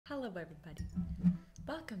Hello everybody,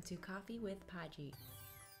 welcome to Coffee with Paji.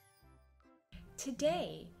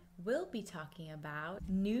 Today we'll be talking about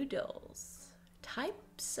noodles,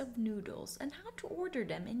 types of noodles, and how to order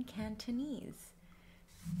them in Cantonese.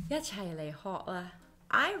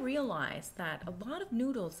 I realized that a lot of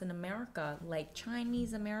noodles in America, like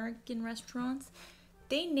Chinese American restaurants,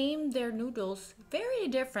 they name their noodles very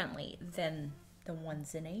differently than the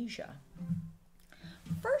ones in Asia.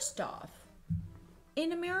 First off,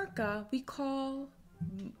 in America, we call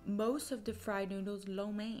most of the fried noodles lo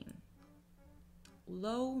mein.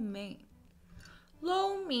 Lo mein.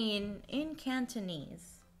 Lo mein in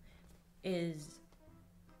Cantonese is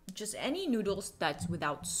just any noodles that's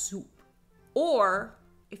without soup. Or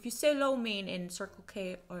if you say lo mein in Circle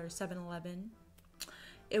K or 7-Eleven,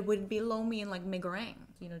 it would be lo mein like mie goreng,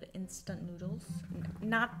 you know, the instant noodles.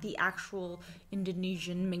 Not the actual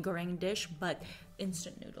Indonesian mie goreng dish, but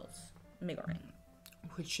instant noodles, mie goreng,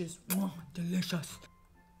 which is delicious.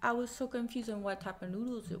 I was so confused on what type of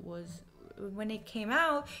noodles it was. When it came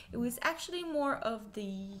out, it was actually more of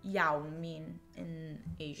the yao mein in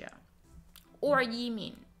Asia, or yi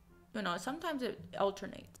mein. You know, sometimes it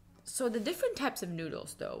alternates. So the different types of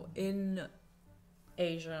noodles, though, in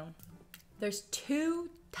Asia, there's two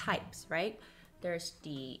types, right? There's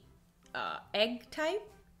the egg type,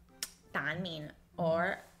 dan mein,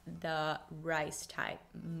 or the rice type,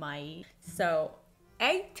 mai. So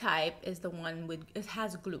egg type is the one with, it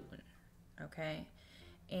has gluten, okay?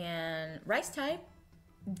 And rice type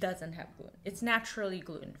doesn't have gluten. It's naturally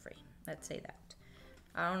gluten-free, let's say that.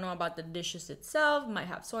 I don't know about the dishes itself, might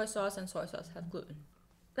have soy sauce, and soy sauce has gluten.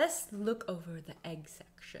 Let's look over the egg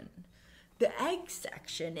section. The egg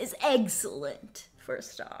section is excellent,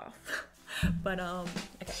 first off. But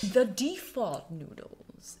okay. The default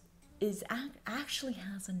noodles actually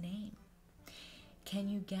has a name. Can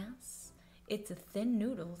you guess? It's a thin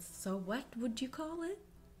noodles. So what would you call it?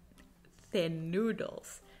 Thin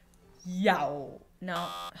noodles. Yao. No,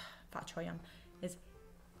 is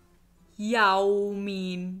yao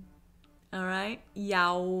mein. All right,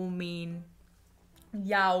 yao mein.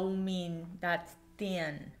 Yao mein. That's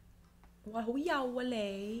thin. Wow, yao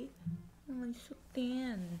wale. Oh, it's so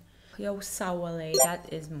thin. Yao sawale.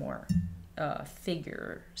 That is more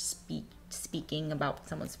figure speaking about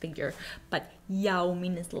someone's figure. But yao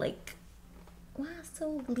mein is like, wow,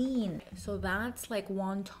 so lean. So that's like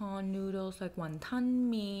wonton noodles, like wonton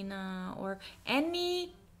mein, or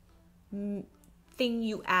any thing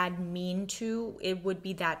you add mean to, it would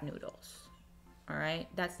be that noodles. All right,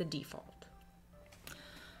 that's the default.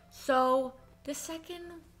 So the second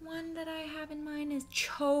one that I have in mind is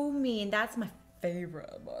chow mein. That's my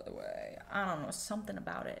favorite, by the way. I don't know, something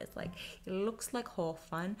about it. It's like, it looks like hor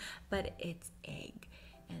fun, but it's egg,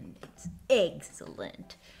 and it's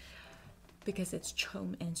excellent because it's chow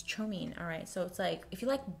mein. All right, so it's like, if you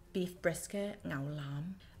like beef brisket, ngao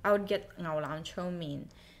lam, I would get ngao lam chow mein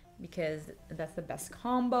because that's the best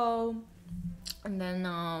combo. And then,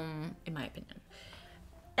 in my opinion.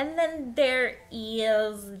 And then there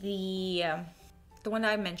is the one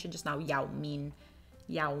that I mentioned just now, yao mein.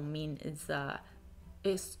 Yao mein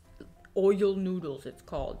is oil noodles, it's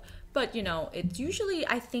called. But you know, it's usually,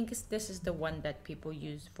 I think this is the one that people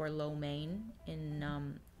use for lo mein in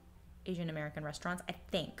Asian American restaurants, I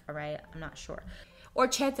think. All right, I'm not sure. Or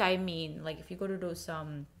che zai mein, like if you go to those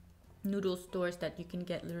noodle stores that you can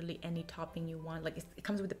get literally any topping you want, like it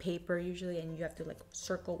comes with a paper usually, and you have to like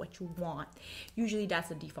circle what you want. Usually that's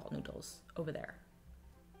the default noodles over there,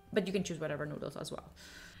 but you can choose whatever noodles as well.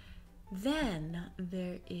 Then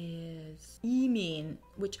there is yi mein,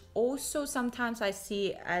 which also sometimes I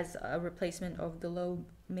see as a replacement of the lo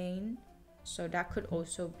mein, so that could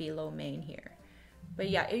also be lo mein here. But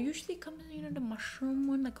yeah, it usually comes, you know, the mushroom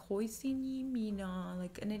one, like hoisin yi mein,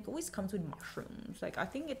 like, and it always comes with mushrooms. Like, I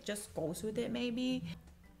think it just goes with it, maybe.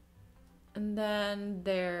 And then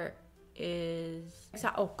there is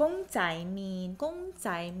gong zai mein. Gong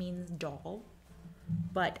zai means doll,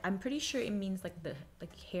 but I'm pretty sure it means like the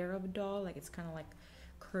hair of a doll, like it's kind of like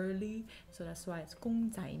curly, so that's why it's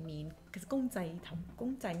gong zai mein, because gong zai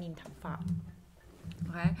mean 头发.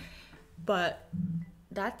 Okay, but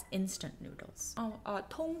that's instant noodles.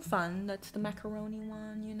 Tong fan, that's the macaroni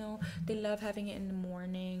one, you know. They love having it in the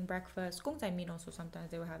morning, breakfast. Gong zai mein also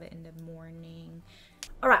sometimes they will have it in the morning.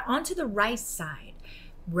 All right, on to the rice side.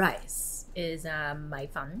 Rice is mai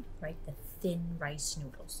fan, right? The thin rice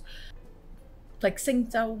noodles. Like Sing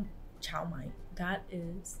Zhao Chow Mai. That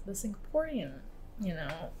is the Singaporean, you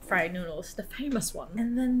know, fried noodles, the famous one.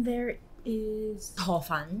 And then there is hor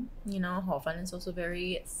fun. You know, hor fun is also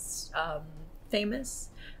very famous.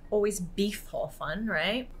 Always beef hor fun,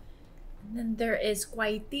 right? And then there is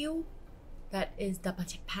Kwai Tiêu. That is the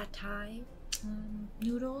pad thai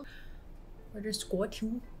noodle. Or there's Guo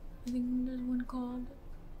Tiu, I think there's one called.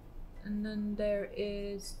 And then there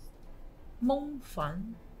is Mong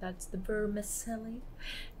Fan. That's the vermicelli.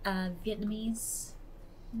 Vietnamese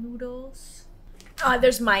noodles.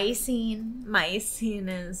 There's Maicene. Maicene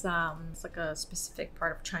is it's like a specific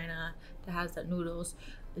part of China that has the noodles.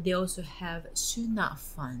 They also have Su Na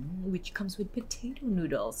Fan, which comes with potato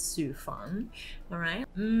noodles. Su Fan, all right.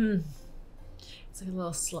 It's like a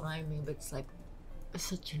little slimy, but it's like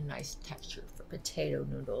such a nice texture for potato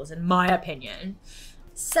noodles, in my opinion.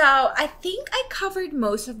 So I think I covered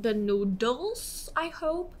most of the noodles, I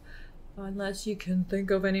hope. Unless you can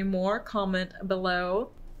think of any more, comment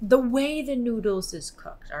below. The way the noodles is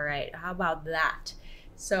cooked, all right? How about that?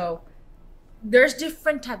 So there's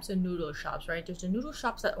different types of noodle shops, right? There's the noodle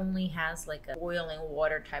shops that only has like a boiling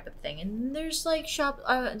water type of thing. And there's like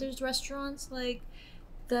there's restaurants like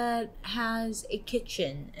that has a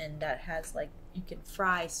kitchen and that has like, you can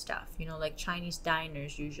fry stuff, you know, like Chinese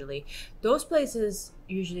diners usually. Those places,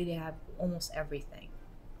 usually they have almost everything,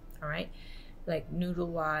 all right? Like noodle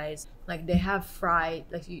wise, like they have fried,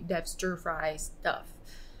 like they have stir fry stuff,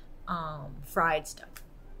 fried stuff.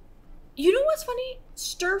 You know what's funny?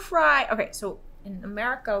 Stir fry. Okay, so in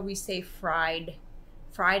America we say fried.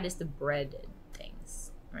 Fried is the breaded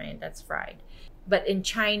things, right? That's fried. But in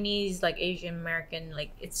Chinese, like Asian American,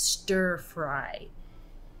 like it's stir fry.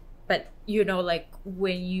 But you know, like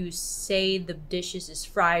when you say the dishes is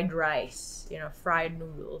fried rice, you know, fried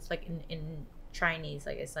noodles, like in Chinese,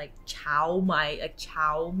 like it's like chow mai, like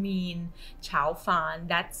chow mein, chow fan.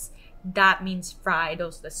 That means fried.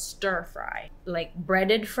 Those the stir fry. Like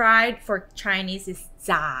breaded fried for Chinese is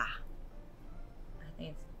za. I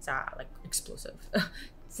think it's za, like explosive.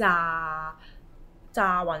 Za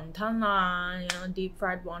wonton, you know, deep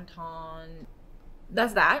fried wonton.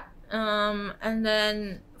 That's that. And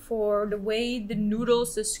then for the way the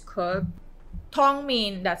noodles is cooked, tong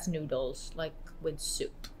mein, that's noodles like with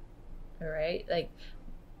soup. All right, like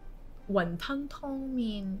wonton tong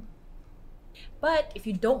mein. But if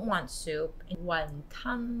you don't want soup,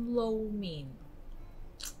 wonton lo mein.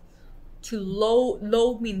 To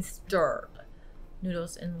lo means stir.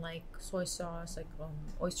 Noodles in like soy sauce, like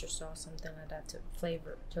oyster sauce, something like that to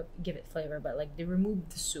give it flavor, but like they remove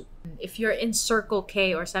the soup. If you're in Circle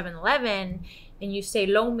K or 7-Eleven and you say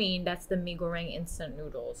lo mein, that's the mee goreng instant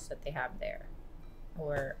noodles that they have there.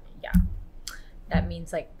 Or yeah, that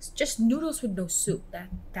means like just noodles with no soup.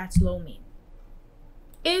 That's lo mein.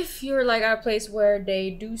 If you're like at a place where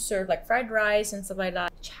they do serve like fried rice and stuff like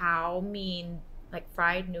that, chow mein, like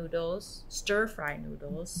fried noodles, stir fry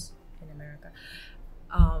noodles in America.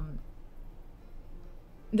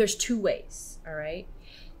 There's two ways, all right?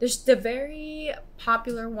 There's the very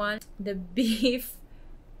popular one, the beef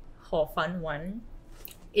ho fun one,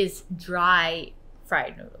 is dry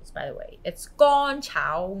fried noodles, by the way. It's gone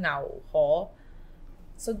chow ngao ho.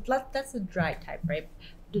 So that's the dry type, right?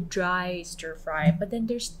 The dry stir fry. But then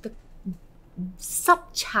there's the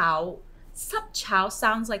sup chow. Sup chow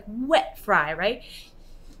sounds like wet fry, right?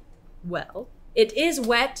 Well, it is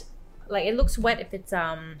wet. Like it looks wet if it's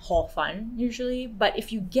hor fun usually, but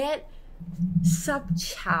if you get sup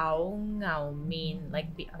chow ngao mein, like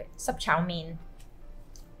okay, sup chow mein,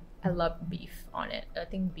 I love beef on it. I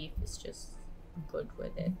think beef is just good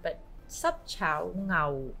with it. But sup chow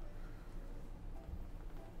ngao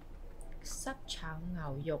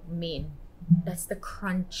yok mein, that's the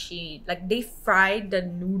crunchy. Like they fried the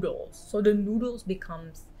noodles, so the noodles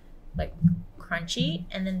becomes like crunchy,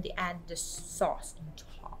 and then they add the sauce on top.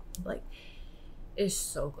 Like it's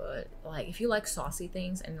so good. Like if you like saucy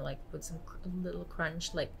things and like put some little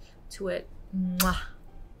crunch like to it, mwah.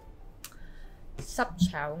 Sup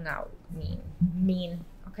chow ngao mean,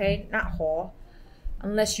 okay, not ho.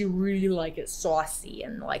 Unless you really like it saucy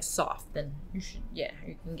and like soft, then you should, yeah,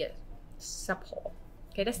 you can get sup ho.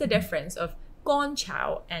 Okay, that's the difference of gong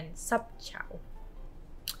chow and sup chow.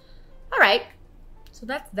 All right, so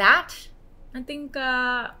that's that. I think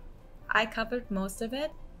I covered most of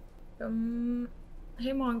it. 咁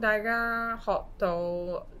希望大家學到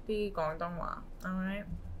啲廣東話 alright?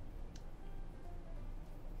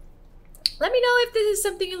 Let me know if this is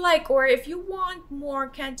something you like, or if you want more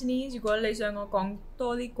Cantonese. 如果你想我講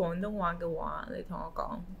多啲廣東話嘅話，你同我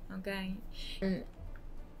講 okay?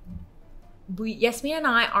 Yasmin and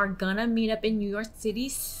I are gonna meet up in New York City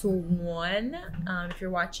soon. If you're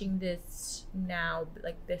watching this now,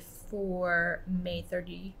 like before May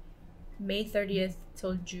 30th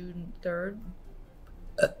till June 3rd.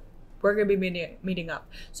 we're gonna be meeting up.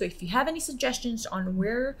 So if you have any suggestions on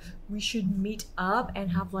where we should meet up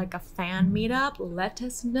and have like a fan meetup, let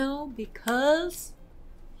us know because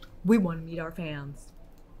we want to meet our fans.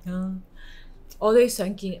 Are they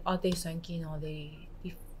thinking?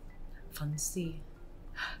 Fancy?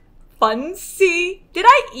 Fancy? Did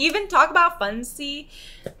I even talk about fancy?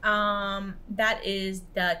 That is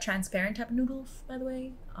the transparent type of noodles, by the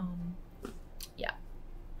way. Yeah,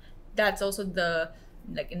 that's also the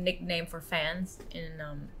like a nickname for fans in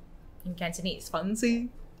Cantonese. Fancy.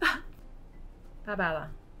 Bye bye la.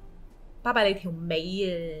 Bye bye, 你條尾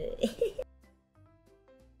啊！